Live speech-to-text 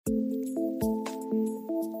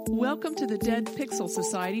Welcome to the Dead Pixel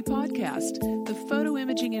Society podcast, the photo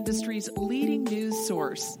imaging industry's leading news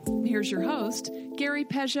source. Here's your host, Gary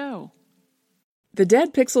Peugeot. The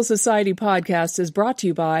Dead Pixel Society podcast is brought to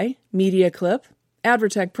you by Media Clip,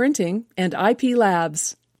 Advertech Printing, and IP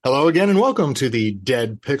Labs. Hello again, and welcome to the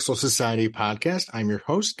Dead Pixel Society podcast. I'm your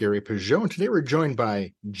host, Gary Peugeot, and today we're joined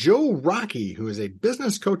by Joe Rockey, who is a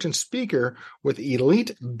business coach and speaker with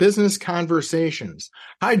Elite Business Conversations.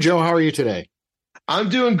 Hi, Joe. How are you today? I'm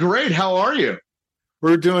doing great. How are you?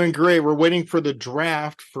 We're doing great. We're waiting for the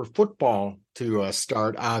draft for football to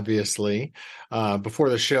start, obviously. Before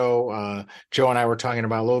the show, Joe and I were talking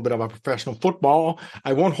about a little bit about professional football.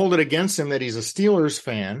 I won't hold it against him that he's a Steelers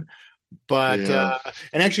fan. But,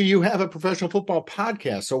 and actually you have a professional football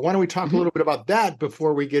podcast. So why don't we talk a little bit about that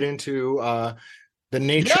before we get into the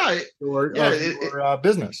nature of your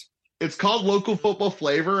business? It's called Local Football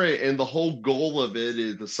Flavor, and the whole goal of it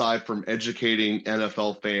is, aside from educating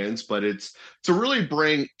NFL fans, but it's to really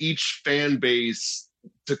bring each fan base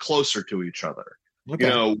closer to each other. Okay. You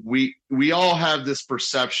know, we all have this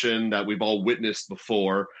perception that we've all witnessed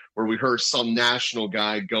before, where we heard some national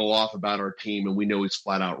guy go off about our team and we know he's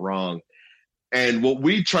flat out wrong. And what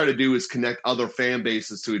we try to do is connect other fan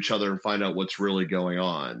bases to each other and find out what's really going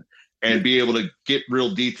on and be able to get real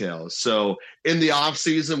details. So in the off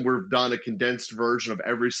season, we've done a condensed version of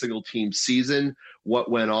every single team season, what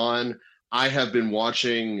went on. I have been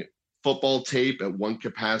watching football tape at one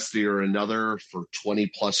capacity or another for 20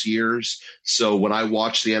 plus years. So when I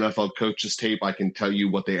watch the NFL coaches tape, I can tell you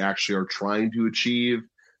what they actually are trying to achieve,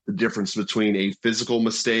 the difference between a physical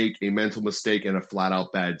mistake, a mental mistake, and a flat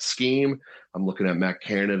out bad scheme. I'm looking at Matt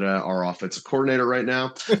Canada, our offensive coordinator right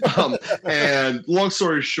now. And long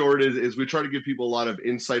story short is we try to give people a lot of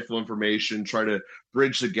insightful information, try to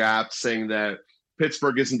bridge the gap, saying that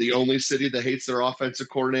Pittsburgh isn't the only city that hates their offensive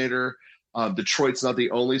coordinator. Detroit's not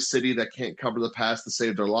the only city that can't cover the pass to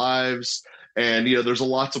save their lives. And, you know, there's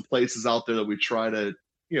lots of places out there that we try to,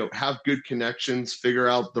 you know, have good connections, figure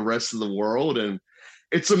out the rest of the world. And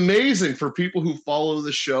it's amazing for people who follow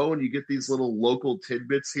the show and you get these little local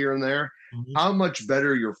tidbits here and there, how much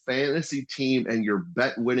better your fantasy team and your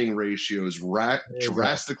bet winning ratios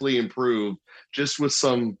drastically improve just with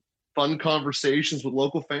some fun conversations with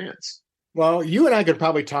local fans. Well, you and I could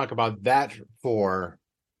probably talk about that for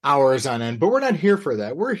hours on end, but we're not here for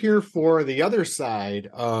that. We're here for the other side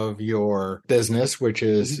of your business, which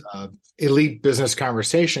is Elite Business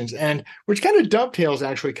Conversations, and which kind of dovetails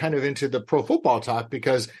actually kind of into the pro football talk,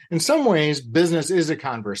 because in some ways business is a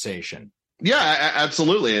conversation. Yeah,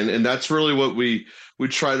 absolutely. And that's really what we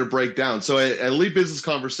try to break down. So at Elite Business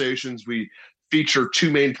Conversations, we feature two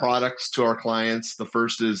main products to our clients. The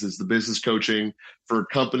first is the business coaching for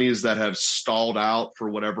companies that have stalled out for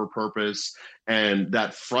whatever purpose, and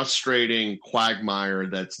that frustrating quagmire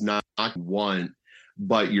that's not one,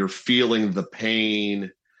 but you're feeling the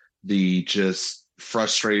pain, the just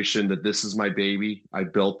frustration that this is my baby. I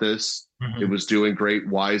built this. It was doing great.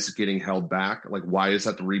 Why is it getting held back? Like, why is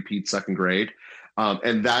that the repeat second grade?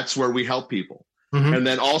 And that's where we help people. And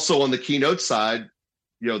then also on the keynote side,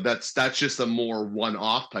 you know, that's just a more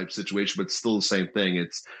one-off type situation, but still the same thing.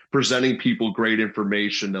 It's presenting people great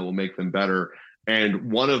information that will make them better.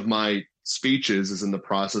 And one of my speeches is in the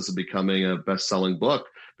process of becoming a best-selling book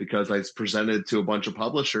because I presented to a bunch of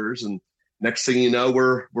publishers, and next thing you know,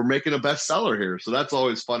 we're making a bestseller here. So that's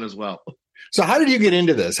always fun as well. So how did you get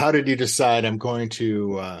into this? How did you decide I'm going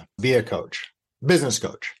to be a coach, business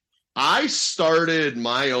coach? I started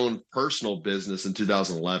my own personal business in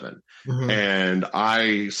 2011, and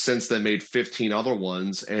I since then made 15 other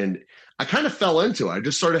ones, and I kind of fell into it. I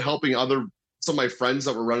just started helping some of my friends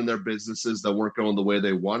that were running their businesses that weren't going the way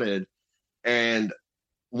they wanted, and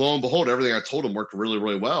lo and behold, everything I told them worked really,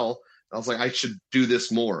 really well. I was like, I should do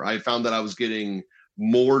this more. I found that I was getting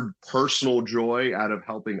more personal joy out of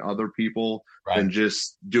helping other people than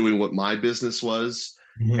just doing what my business was.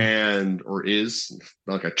 Or is,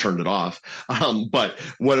 not like I turned it off. But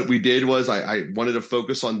what we did was I wanted to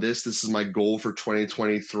focus on this. This is my goal for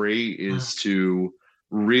 2023 is to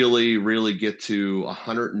really, really get to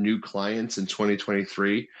 100 new clients in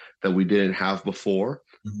 2023 that we didn't have before.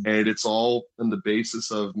 And it's all on the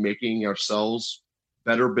basis of making ourselves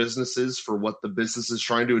better businesses for what the business is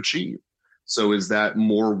trying to achieve. So is that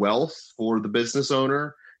more wealth for the business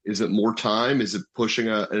owner? Is it more time? Is it pushing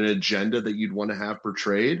an agenda that you'd want to have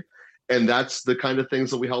portrayed? And that's the kind of things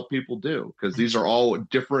that we help people do, because these are all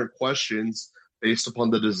different questions based upon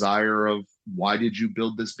the desire of why did you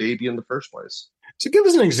build this baby in the first place? So give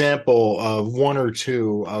us an example of one or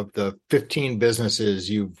two of the 15 businesses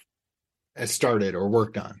you've started or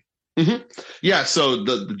worked on. Mm-hmm. Yeah, so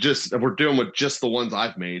the just we're doing with just the ones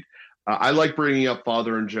I've made. I like bringing up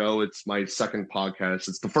Father and Joe. It's my second podcast.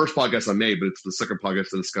 It's the first podcast I made, but it's the second podcast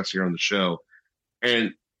to discuss here on the show.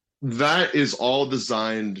 And that is all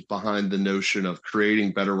designed behind the notion of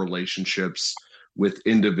creating better relationships with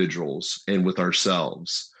individuals and with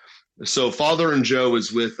ourselves. So Father and Joe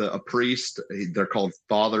is with a priest. They're called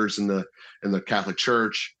fathers in the Catholic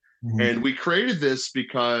Church. Mhm. And we created this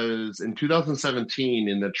because in 2017,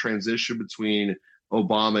 in the transition between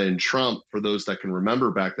Obama and Trump, for those that can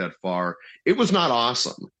remember back that far, it was not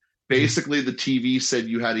awesome. Basically, the TV said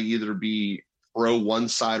you had to either be pro one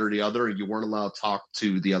side or the other, and you weren't allowed to talk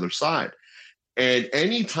to the other side. And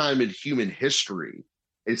any time in human history,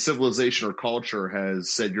 a civilization or culture has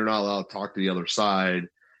said you're not allowed to talk to the other side,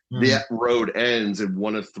 that road ends in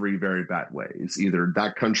one of three very bad ways. Either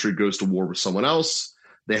that country goes to war with someone else,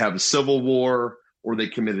 they have a civil war, or they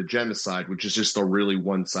commit a genocide, which is just a really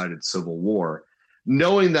one-sided civil war.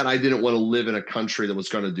 Knowing that I didn't want to live in a country that was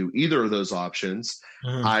going to do either of those options,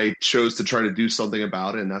 I chose to try to do something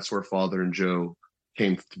about it, and that's where Father and Joe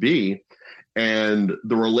came to be. And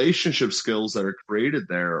the relationship skills that are created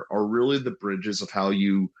there are really the bridges of how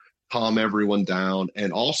you calm everyone down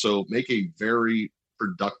and also make a very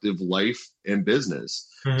productive life and business.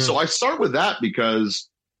 So I start with that because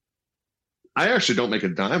I actually don't make a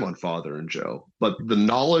dime on Father and Joe, but the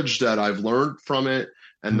knowledge that I've learned from it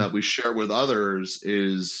and that we share with others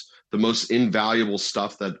is the most invaluable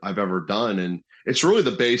stuff that I've ever done. And it's really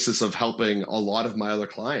the basis of helping a lot of my other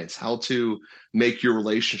clients, how to make your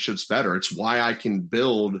relationships better. It's why I can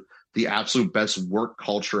build the absolute best work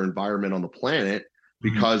culture environment on the planet,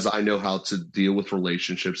 because I know how to deal with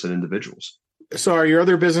relationships and individuals. So are your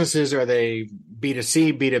other businesses, are they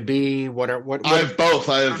B2C, B2B? What? I have both.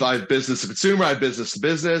 I have business to consumer, I have business to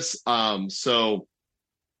business. So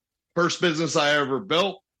first business I ever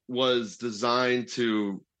built was designed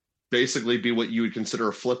to basically be what you would consider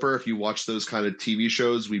a flipper. If you watch those kind of TV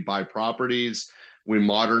shows, we buy properties, we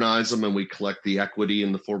modernize them, and we collect the equity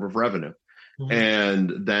in the form of revenue.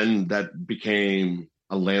 And then that became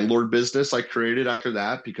a landlord business I created after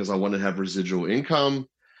that because I wanted to have residual income.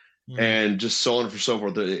 And just so on and so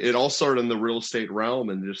forth. It all started in the real estate realm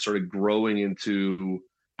and just started growing into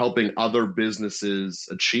helping other businesses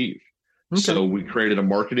achieve. So we created a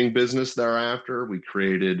marketing business thereafter. We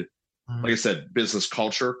created, like I said, business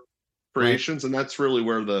culture creations. And that's really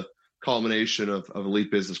where the culmination of Elite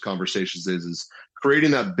Business Conversations is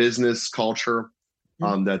creating that business culture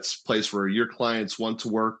that's a place where your clients want to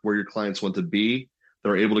work, where your clients want to be.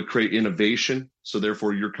 They're able to create innovation. So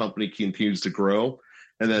therefore, your company continues to grow.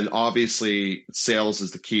 And then obviously sales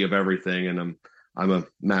is the key of everything. And I'm a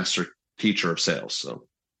master teacher of sales. So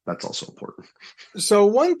that's also important. So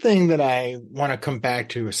one thing that I want to come back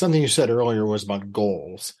to, something you said earlier, was about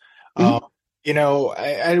goals. We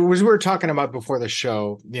were talking about before the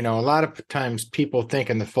show, a lot of times people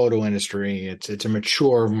think in the photo industry, it's a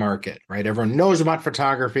mature market, right? Everyone knows about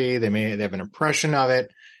photography. They have an impression of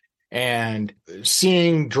it. And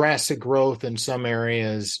seeing drastic growth in some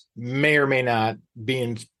areas may or may not be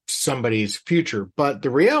in somebody's future. But the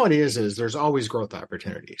reality is there's always growth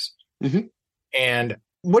opportunities. And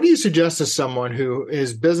what do you suggest to someone who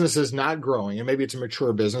his business is not growing? And maybe it's a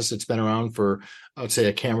mature business. It's been around for, I would say,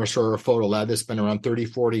 a camera store or a photo lab that's been around 30,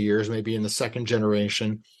 40 years, maybe in the second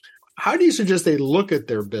generation. How do you suggest they look at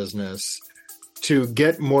their business to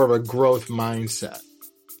get more of a growth mindset?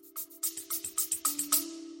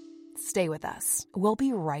 Stay with us. We'll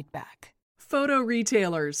be right back. Photo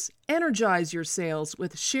retailers, energize your sales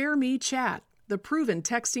with ShareMe Chat, the proven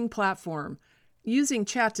texting platform. Using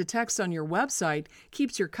chat to text on your website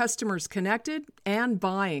keeps your customers connected and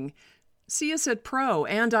buying. See us at Pro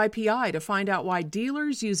and IPI to find out why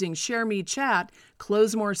dealers using ShareMe Chat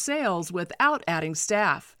close more sales without adding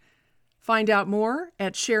staff. Find out more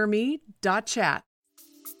at shareme.chat.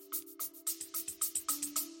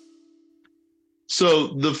 So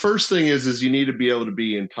the first thing is you need to be able to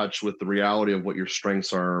be in touch with the reality of what your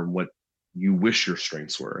strengths are and what you wish your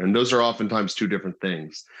strengths were. And those are oftentimes two different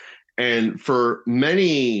things. And for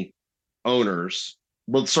many owners,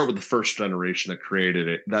 let's start with the first generation that created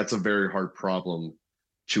it. That's a very hard problem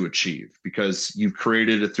to achieve because you've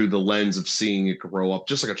created it through the lens of seeing it grow up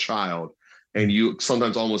just like a child. And you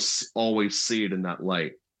sometimes almost always see it in that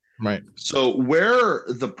light. Right. So where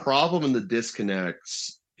the problem and the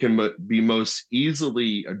disconnects can be most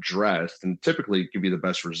easily addressed and typically give you the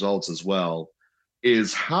best results as well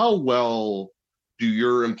is how well do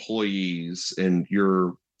your employees and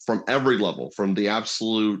your from every level, from the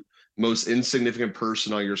absolute most insignificant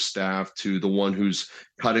person on your staff to the one who's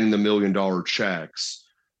cutting the $1 million checks,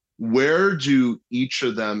 where do each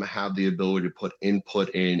of them have the ability to put input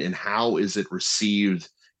in, and how is it received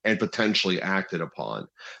and potentially acted upon?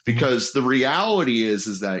 Because the reality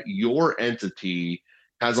is that your entity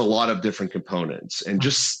has a lot of different components, and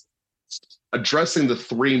just addressing the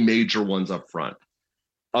three major ones up front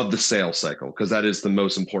of the sales cycle, because that is the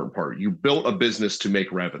most important part. You built a business to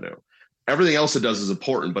make revenue. Everything else it does is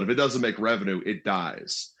important, but if it doesn't make revenue, it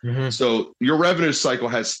dies. So your revenue cycle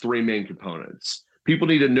has three main components. People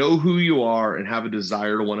need to know who you are and have a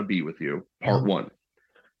desire to want to be with you, part one.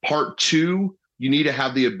 Part two, you need to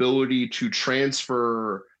have the ability to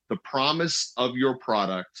transfer the promise of your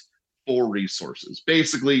product for resources.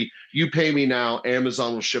 Basically, you pay me now,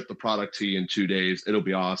 Amazon will ship the product to you in 2 days. It'll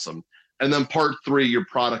be awesome. And then part three, your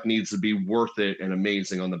product needs to be worth it and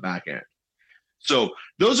amazing on the back end. So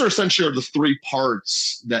those are essentially the three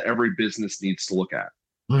parts that every business needs to look at.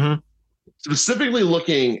 Specifically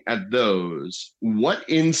looking at those, what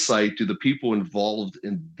insight do the people involved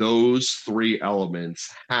in those three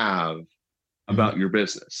elements have about your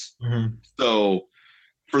business? So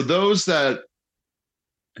for those that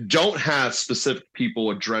don't have specific people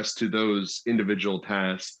addressed to those individual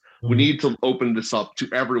tasks, we need to open this up to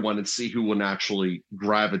everyone and see who will naturally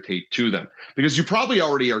gravitate to them. Because you probably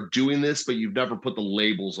already are doing this, but you've never put the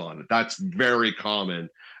labels on it. That's very common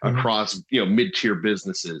across, mid-tier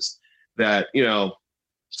businesses, that,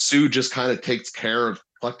 Sue just kind of takes care of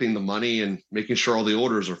collecting the money and making sure all the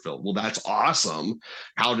orders are filled. Well, that's awesome.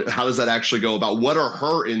 How does that actually go about? What are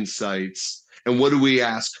her insights, and what do we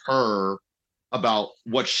ask her about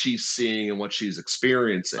what she's seeing and what she's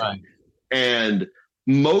experiencing? Right. And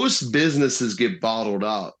most businesses get bottled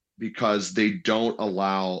up because they don't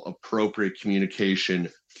allow appropriate communication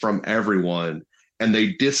from everyone, and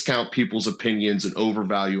they discount people's opinions and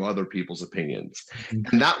overvalue other people's opinions.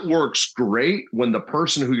 And that works great when the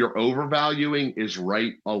person who you're overvaluing is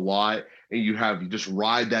right a lot, and you just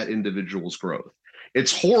ride that individual's growth.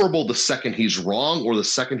 It's horrible the second he's wrong or the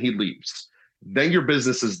second he leaves. Then your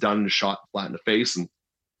business is done and shot flat in the face. And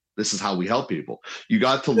this is how we help people. You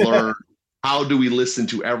got to learn how do we listen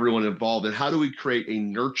to everyone involved, and how do we create a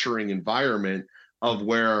nurturing environment of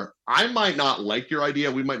where I might not like your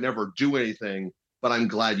idea, we might never do anything, but I'm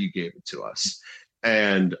glad you gave it to us.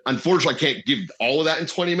 And unfortunately, I can't give all of that in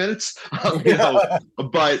 20 minutes,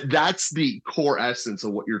 but that's the core essence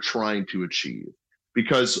of what you're trying to achieve,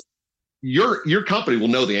 because your company will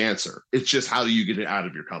know the answer. It's just, how do you get it out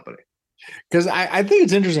of your company? Because I think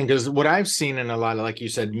it's interesting, because what I've seen in a lot of, like you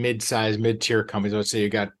said, mid-tier companies, let's say you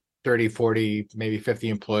got 30, 40, maybe 50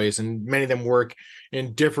 employees, and many of them work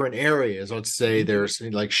in different areas. Let's say there's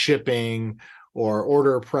like shipping or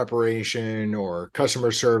order preparation or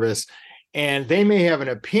customer service, and they may have an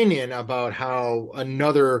opinion about how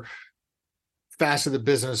another facet of the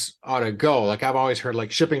business ought to go. Like I've always heard,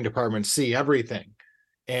 like, shipping departments see everything,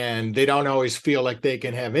 and they don't always feel like they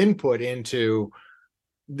can have input into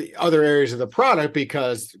the other areas of the product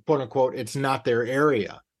because, quote unquote, it's not their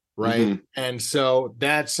area. Right. And so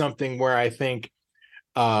that's something where I think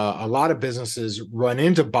a lot of businesses run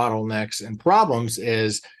into bottlenecks and problems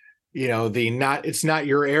is, it's not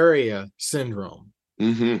your area syndrome.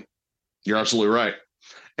 You're absolutely right.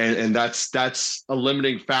 And that's a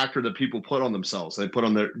limiting factor that people put on themselves. They put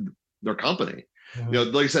on their company.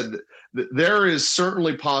 Like I said, there is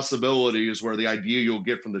certainly possibilities where the idea you'll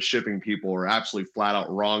get from the shipping people are absolutely flat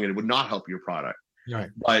out wrong, and it would not help your product.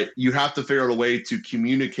 Right. But you have to figure out a way to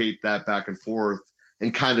communicate that back and forth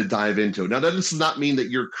and kind of dive into it. Now, that does not mean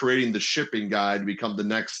that you're creating the shipping guy to become the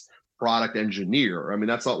next product engineer. I mean,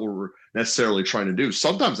 that's not what we're necessarily trying to do.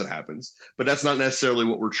 Sometimes it happens, but that's not necessarily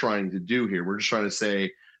what we're trying to do here. We're just trying to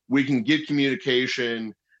say we can give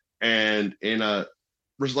communication, and in a,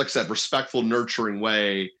 like I said, respectful, nurturing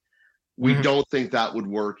way. We don't think that would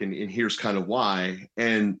work, and here's kind of why.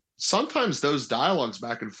 And sometimes those dialogues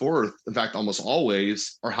back and forth, in fact, almost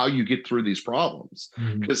always, are how you get through these problems.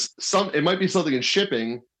 Because it might be something in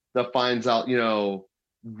shipping that finds out,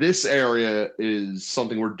 this area is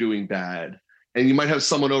something we're doing bad. And you might have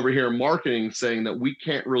someone over here in marketing saying that we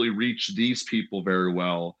can't really reach these people very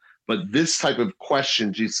well, but this type of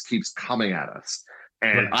question just keeps coming at us.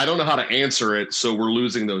 And I don't know how to answer it, so we're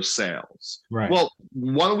losing those sales. Right. Well,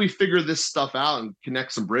 why don't we figure this stuff out and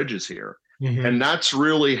connect some bridges here? And that's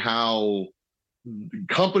really how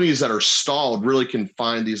companies that are stalled really can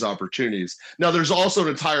find these opportunities. Now, there's also an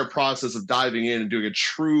entire process of diving in and doing a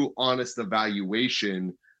true, honest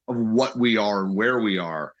evaluation of what we are and where we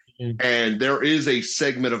are. And there is a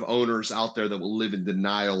segment of owners out there that will live in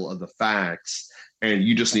denial of the facts. And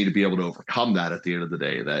you just need to be able to overcome that at the end of the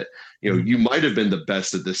day, that, you might have been the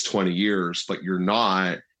best at this 20 years, but you're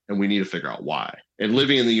not. and we need to figure out why. And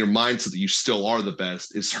living in your mindset that you still are the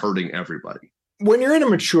best is hurting everybody. When you're in a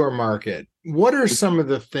mature market, what are some of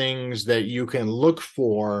the things that you can look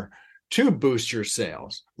for to boost your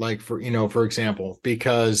sales? Like for example,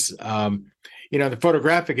 because, the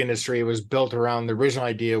photographic industry was built around, the original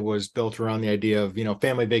idea was built around the idea of,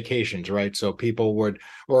 family vacations, right? So people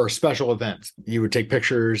or special events, you would take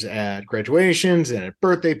pictures at graduations and at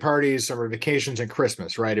birthday parties, summer vacations, and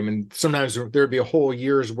Christmas, right? I mean, sometimes there'd be a whole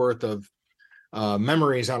year's worth of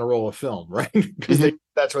memories on a roll of film, right? Because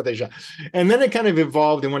that's what they shot. And then it kind of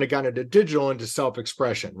evolved, and when it got into digital, into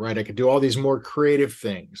self-expression, right? I could do all these more creative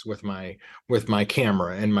things with my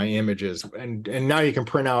camera and my images. And now you can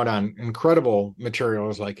print out on incredible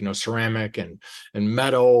materials like, ceramic and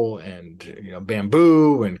metal and,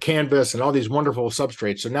 bamboo and canvas and all these wonderful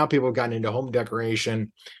substrates. So now people have gotten into home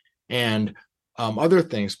decoration and other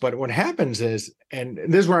things. But what happens is, and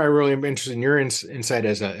this is where I really am interested in your insight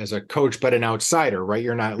as a coach, but an outsider, right?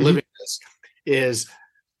 You're not living this, is,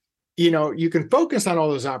 you can focus on all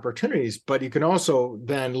those opportunities, but you can also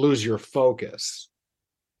then lose your focus.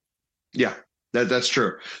 Yeah, that's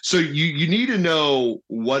true. So you need to know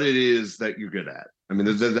what it is that you're good at. I mean,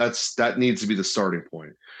 that needs to be the starting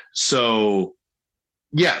point. So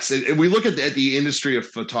yes, we look at the industry of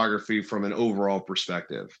photography from an overall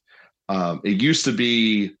perspective. It used to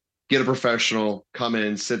be get a professional, come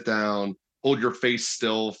in, sit down, hold your face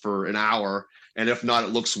still for an hour. And if not,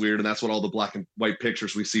 it looks weird. And that's what all the black and white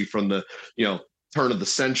pictures we see from the, turn of the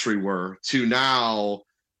century were, to now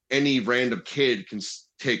any random kid can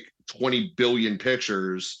take 20 billion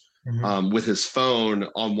pictures with his phone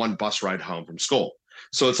on one bus ride home from school.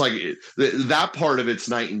 So it's like that part of it's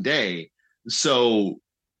night and day. So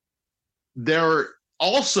there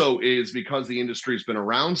also is, because the industry's been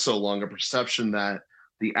around so long, a perception that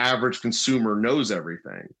the average consumer knows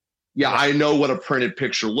everything. Yeah, I know what a printed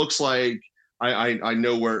picture looks like. I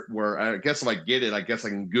know where I guess if I get it, I guess I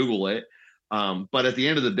can Google it. But at the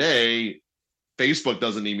end of the day, Facebook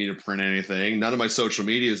doesn't need me to print anything. None of my social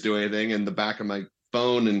media is doing anything. And the back of my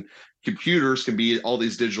phone and computers can be all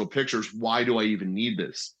these digital pictures. Why do I even need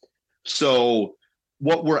this? So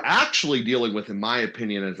what we're actually dealing with, in my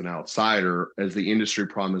opinion, as an outsider, as the industry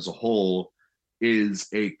problem as a whole, is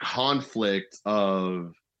a conflict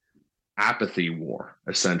of apathy war,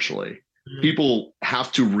 essentially. People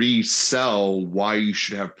have to resell why you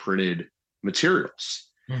should have printed materials.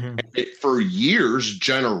 For years,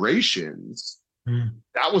 generations,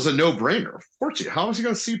 that was a no-brainer. Of course, how is he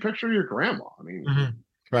going to see a picture of your grandma? I mean,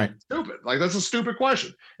 right? Stupid. Like, that's a stupid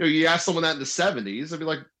question. You ask someone that in the 70s, they'd be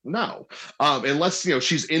like, no, unless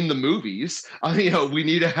she's in the movies. We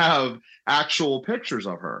need to have actual pictures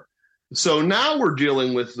of her. So now we're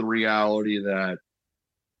dealing with the reality that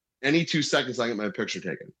any 2 seconds I get my picture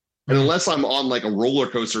taken. And unless I'm on like a roller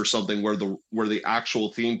coaster or something where the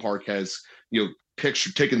actual theme park has,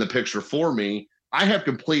 taken the picture for me, I have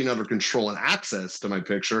complete and utter control and access to my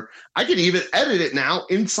picture. I can even edit it now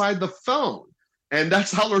inside the phone. And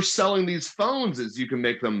that's how they're selling these phones, is you can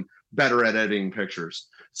make them better at editing pictures.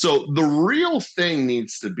 So the real thing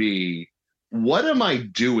needs to be, what am I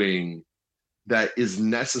doing that is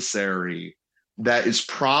necessary, that is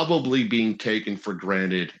probably being taken for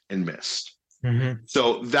granted and missed?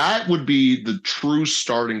 So that would be the true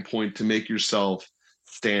starting point to make yourself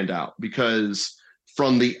stand out. Because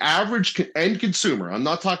from the average end consumer, I'm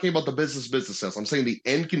not talking about the business sales, I'm saying the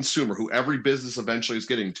end consumer, who every business eventually is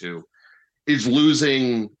getting to, is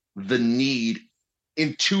losing the need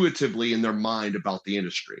intuitively in their mind about the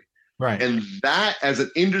industry. Right. And that, as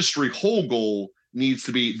an industry whole goal, needs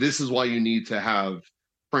to be, this is why you need to have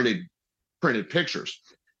printed pictures.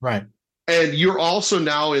 Right. And you're also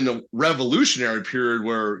now in the revolutionary period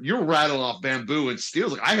where you're rattling off bamboo and steel.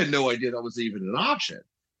 Like, I had no idea that was even an option.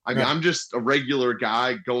 I mean, I'm just a regular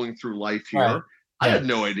guy going through life here. Right. I had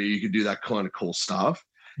no idea you could do that kind of cool stuff.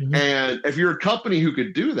 And if you're a company who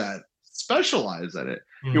could do that, specialize in it.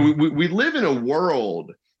 We live in a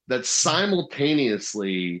world that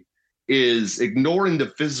simultaneously is ignoring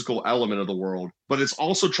the physical element of the world, but it's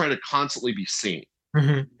also trying to constantly be seen.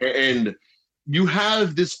 And you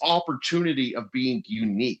have this opportunity of being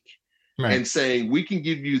unique and saying, we can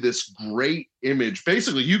give you this great image.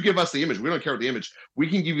 Basically, you give us the image. We don't care about the image. We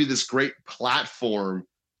can give you this great platform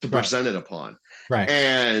to present it upon.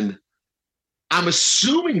 And I'm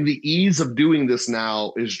assuming the ease of doing this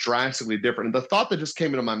now is drastically different. And the thought that just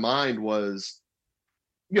came into my mind was,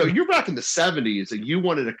 you're back in the 70s and you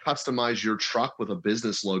wanted to customize your truck with a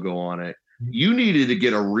business logo on it. You needed to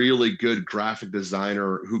get a really good graphic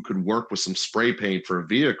designer who could work with some spray paint for a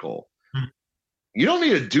vehicle. You don't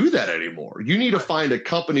need to do that anymore. You need to find a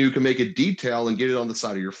company who can make a detail and get it on the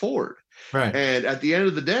side of your Ford. Right. And at the end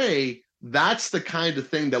of the day, that's the kind of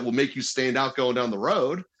thing that will make you stand out going down the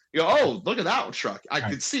road. You go, oh, look at that truck. I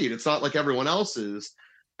could see it. It's not like everyone else's.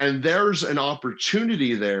 And there's an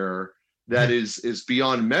opportunity there that is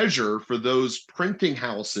beyond measure for those printing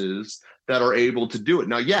houses that are able to do it.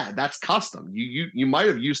 Now, yeah, that's custom. You might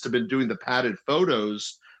have used to been doing the padded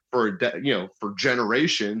photos for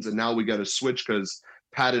generations, and now we got to switch because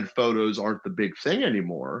padded photos aren't the big thing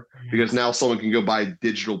anymore, because now someone can go buy a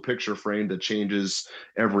digital picture frame that changes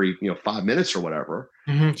every 5 minutes or whatever.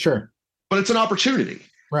 Sure. But it's an opportunity.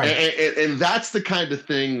 Right. And that's the kind of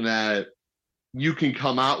thing that you can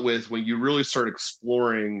come out with when you really start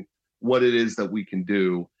exploring what it is that we can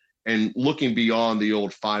do and looking beyond the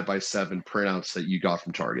old 5x7 printouts that you got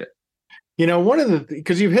from Target.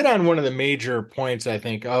 Because you've hit on one of the major points, I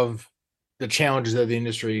think, of the challenges of the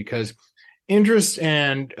industry, because interest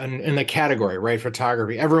and in the category, right?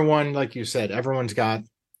 Photography. Everyone, like you said, everyone's got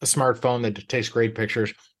a smartphone that takes great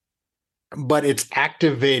pictures, but it's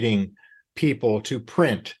activating people to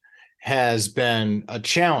print has been a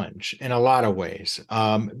challenge in a lot of ways.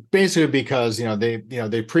 Basically because, they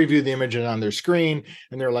preview the image on their screen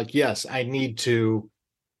and they're like, yes, I need to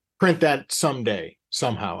print that someday,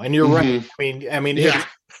 somehow. And you're right. I mean, yeah.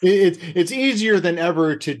 It's easier than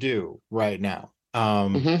ever to do right now.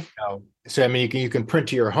 So, I mean, you can print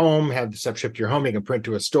to your home, have the stuff shipped to your home. You can print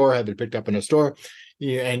to a store, have it picked up in a store,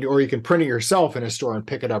 or you can print it yourself in a store and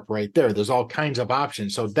pick it up right there. There's all kinds of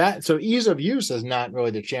options. So ease of use is not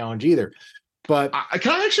really the challenge either. But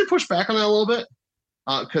can I actually push back on that a little bit?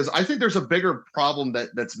 Because I think there's a bigger problem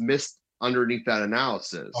that's missed underneath that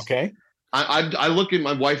analysis. Okay. I look at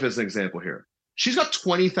my wife as an example here. She's got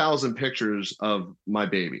 20,000 pictures of my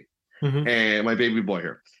baby and my baby boy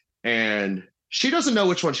here. And she doesn't know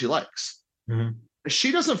which one she likes. If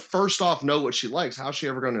she doesn't first off know what she likes, how's she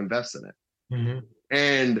ever going to invest in it?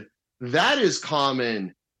 And that is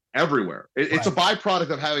common everywhere. It's a byproduct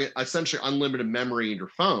of having essentially unlimited memory in your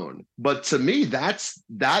phone. But to me, that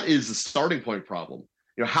is the starting point problem.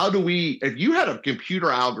 How do we, if you had a computer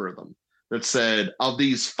algorithm that said, of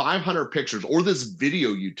these 500 pictures or this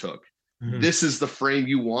video you took, this is the frame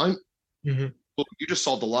you want, well, you just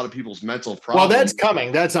solved a lot of people's mental problems. Well, that's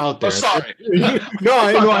coming. That's out there. Oh, sorry. No,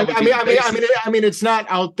 I mean, it's not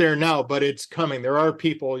out there now, but it's coming. There are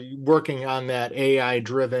people working on that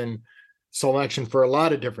AI-driven selection for a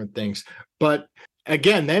lot of different things. But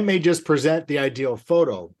again, that may just present the ideal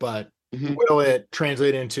photo, but will it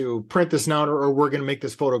translate into print this now, or we're going to make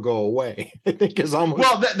this photo go away? I think is almost.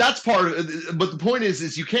 Well, that's part of it. But the point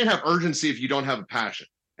is you can't have urgency if you don't have a passion.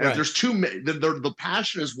 And if there's too many, the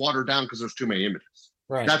passion is watered down because there's too many images.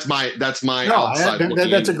 Right. That's my outside.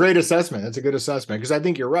 That's a great assessment. That's a good assessment, because I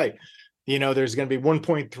think you're right. There's going to be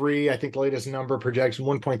 1.3, I think the latest number projection,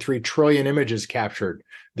 1.3 trillion images captured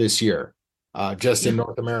this year, just in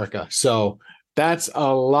North America. So that's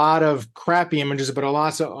a lot of crappy images, but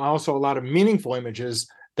also a lot of meaningful images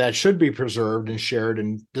that should be preserved and shared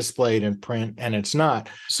and displayed in print, and it's not.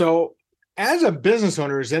 So as a business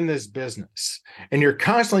owner who's in this business, and you're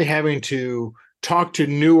constantly having to talk to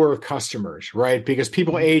newer customers, right? Because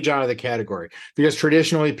people age out of the category. Because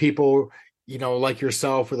traditionally people, like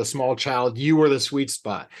yourself with a small child, you were the sweet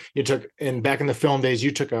spot. Back in the film days,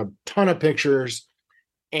 you took a ton of pictures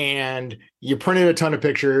and you printed a ton of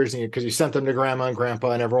pictures because you sent them to grandma and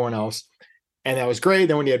grandpa and everyone else. And that was great.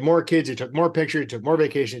 Then when you had more kids, you took more pictures, you took more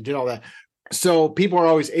vacation, you did all that. So people are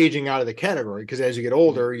always aging out of the category because as you get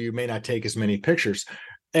older, you may not take as many pictures.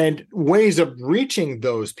 And ways of reaching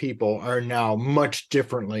those people are now much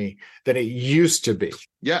differently than it used to be.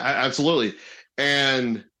 Yeah, absolutely.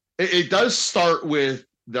 And it does start with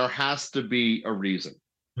there has to be a reason.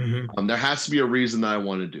 There has to be a reason that I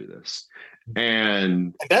want to do this.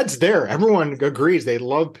 And that's there. Everyone agrees. They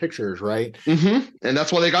love pictures, right? And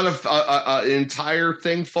that's why they got an entire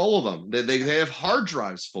thing full of them. They have hard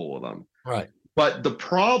drives full of them. Right. But the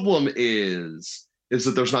problem is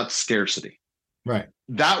that there's not scarcity. Right.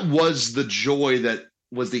 That was the joy that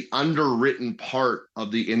was the underwritten part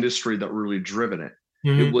of the industry that really driven it.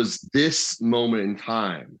 It was this moment in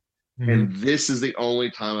time. And this is the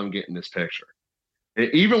only time I'm getting this picture.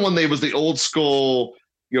 And even when they was the old school,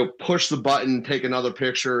 push the button, take another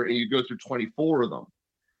picture, and you go through 24 of them.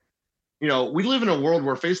 We live in a world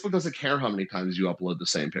where Facebook doesn't care how many times you upload the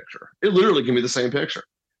same picture. It literally can be the same picture.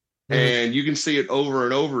 And you can see it over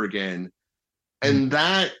and over again. And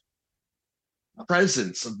that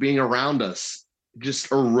presence of being around us just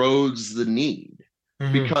erodes the need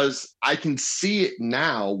because I can see it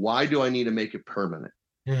now. Why do I need to make it permanent?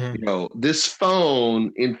 This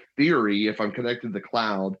phone, in theory, if I'm connected to the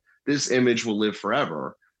cloud, this image will live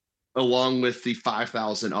forever, along with the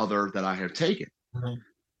 5,000 other that I have taken.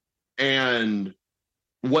 And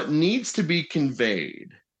what needs to be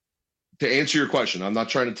conveyed, to answer your question, I'm not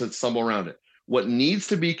trying to stumble around it. What needs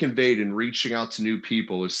to be conveyed in reaching out to new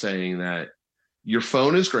people is saying that your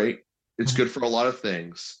phone is great. It's good for a lot of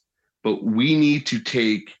things, but we need to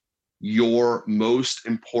take your most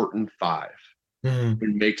important 5 and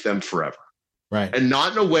make them forever. Right. And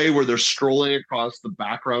not in a way where they're scrolling across the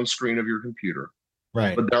background screen of your computer,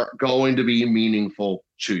 right, but they're going to be meaningful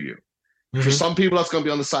to you. For some people, that's going to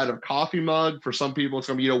be on the side of a coffee mug. For some people, it's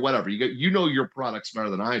going to be, whatever. You know your products better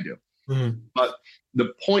than I do. But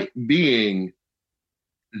the point being,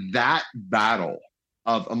 that battle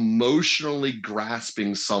of emotionally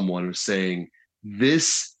grasping someone and saying,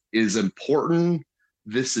 this is important,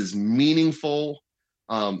 this is meaningful.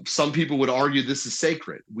 Some people would argue this is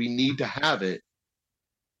sacred. We need to have it.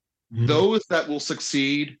 Those that will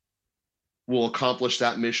succeed will accomplish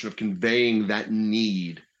that mission of conveying that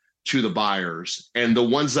need to the buyers. And the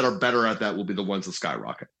ones that are better at that will be the ones that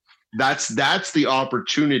skyrocket. That's the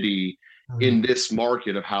opportunity in this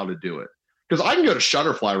market of how to do it. Because I can go to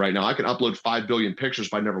Shutterfly right now. I can upload 5 billion pictures,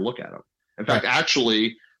 but I never look at them. In fact,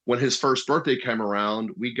 actually, when his first birthday came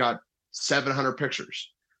around, we got 700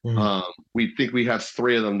 pictures. We think we have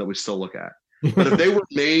 3 of them that we still look at. But if they were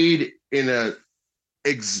made in a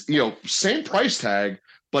same price tag,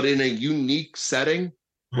 but in a unique setting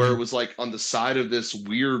where it was like on the side of this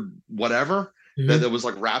weird whatever that was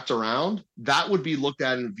like wrapped around, that would be looked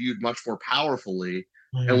at and viewed much more powerfully.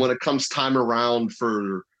 And when it comes time around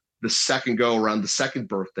for the second go around, the second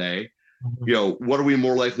birthday, what are we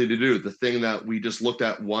more likely to do? The thing that we just looked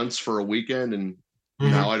at once for a weekend and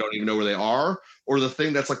now I don't even know where they are, or the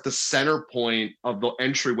thing that's like the center point of the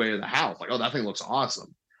entryway of the house. Like, oh, that thing looks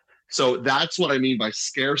awesome. So that's what I mean by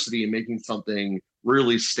scarcity and making something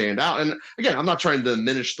really stand out. And again, I'm not trying to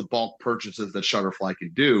diminish the bulk purchases that Shutterfly can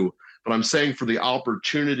do, but I'm saying for the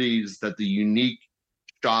opportunities that the unique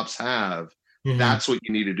shops have, that's what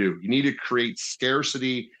you need to do. You need to create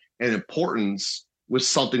scarcity and importance with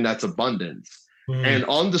something that's abundance. And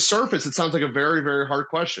on the surface, it sounds like a very, very hard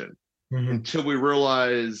question until we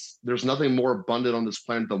realize there's nothing more abundant on this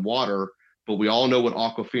planet than water, but we all know what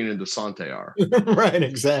Aquafina and Desante are. Right,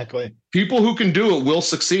 exactly. People who can do it will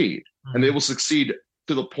succeed, and they will succeed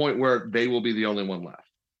to the point where they will be the only one left.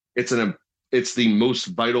 It's the most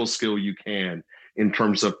vital skill you can in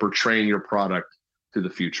terms of portraying your product to the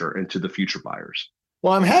future and to the future buyers.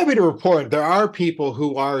 Well, I'm happy to report there are people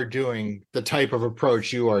who are doing the type of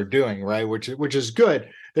approach you are doing, right? Which is good.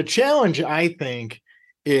 The challenge, I think,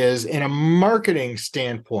 is in a marketing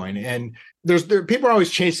standpoint, and people are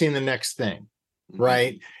always chasing the next thing,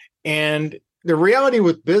 right? And the reality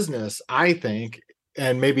with business, I think,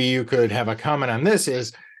 and maybe you could have a comment on this,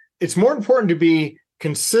 is it's more important to be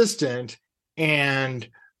consistent and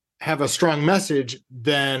have a strong message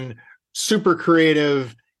than super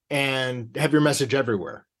creative and have your message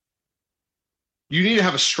everywhere. You need to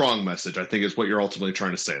have a strong message, I think, is what you're ultimately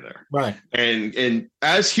trying to say there. Right. And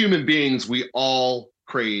as human beings, we all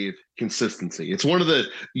crave consistency. It's one of the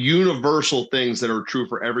universal things that are true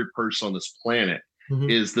for every person on this planet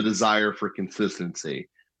is the desire for consistency.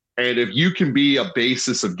 And if you can be a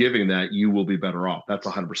basis of giving that, you will be better off. That's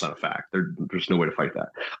 100% a fact. There's no way to fight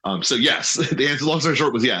that. So yes, the answer, long story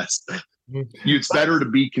short, was yes. It's better to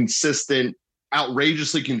be consistent.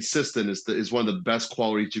 Outrageously consistent is one of the best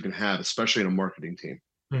qualities you can have, especially in a marketing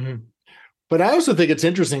team. But I also think it's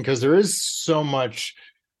interesting because there is so much,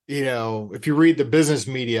 if you read the business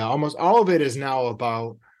media, almost all of it is now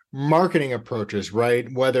about marketing approaches, right?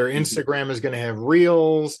 Whether Instagram is going to have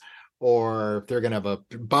reels, or if they're going to have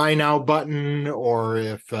a buy now button, or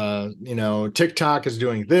if, TikTok is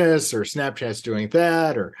doing this or Snapchat's doing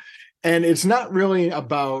that, and it's not really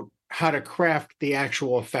about how to craft the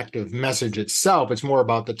actual effective message itself. It's more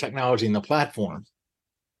about the technology and the platform.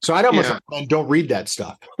 So I'd almost don't read that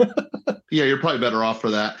stuff. Yeah, you're probably better off for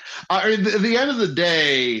that. At the end of the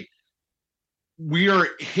day, we are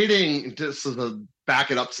hitting, just as a back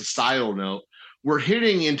it up societal note, we're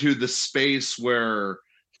hitting into the space where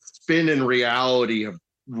spin and reality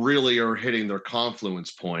really are hitting their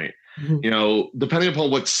confluence point. Depending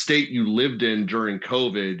upon what state you lived in during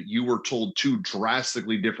COVID, you were told 2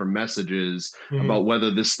 drastically different messages about whether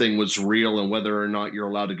this thing was real and whether or not you're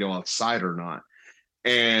allowed to go outside or not.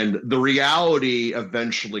 And the reality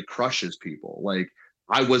eventually crushes people. Like,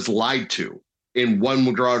 I was lied to in one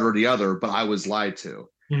regard or the other, but I was lied to.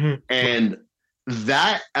 And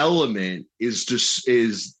that element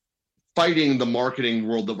is fighting the marketing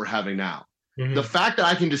world that we're having now. Mm-hmm. The fact that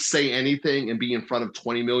I can just say anything and be in front of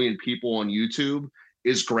 20 million people on YouTube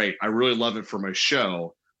is great. I really love it for my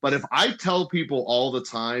show. But if I tell people all the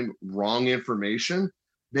time wrong information,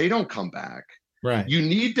 they don't come back. Right. You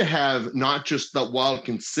need to have not just the wild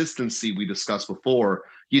consistency we discussed before,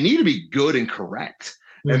 you need to be good and correct.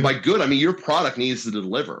 Mm-hmm. And by good, I mean your product needs to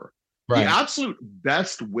deliver. Right. The absolute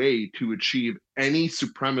best way to achieve any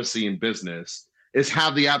supremacy in business is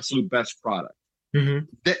have the absolute best product. Mm-hmm.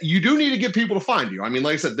 That you do need to get people to find you. I mean,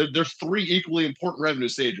 like I said, there's 3 equally important revenue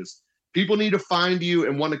stages. People need to find you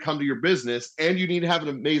and want to come to your business, and you need to have an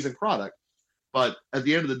amazing product. But at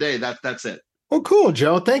the end of the day, that's it. Well, cool,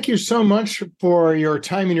 Joe. Thank you so much for your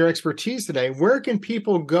time and your expertise today. Where can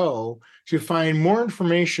people go to find more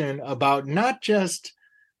information about not just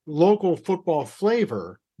local football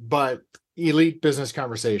flavor, but Elite Business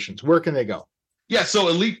Conversations? Where can they go? Yeah, so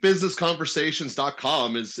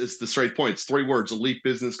elitebusinessconversations.com is the straight point. It's 3 words,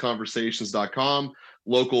 elitebusinessconversations.com.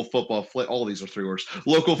 Local football all these are 3 words.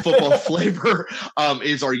 Local football flavor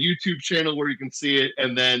is our YouTube channel where you can see it.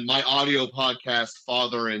 And then my audio podcast,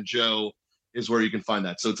 Father and Joe, is where you can find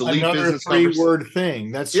that. So it's Elite Another Business 3-word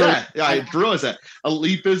thing. That's yeah, I realized that.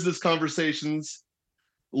 Elite Business Conversations,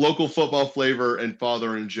 Local Football Flavor, and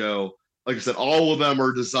Father and Joe. Like I said, all of them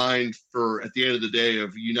are designed for, at the end of the day,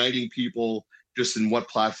 of uniting people just in what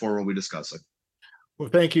platform are we discussing. Well,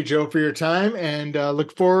 thank you, Joe, for your time, and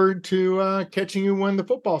look forward to catching you when the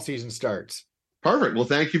football season starts. Perfect. Well,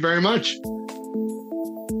 thank you very much.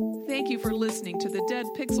 Thank you for listening to the Dead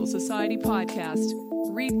Pixel Society podcast.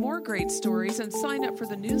 Read more great stories and sign up for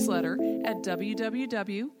the newsletter at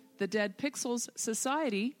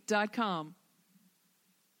www.thedeadpixelssociety.com.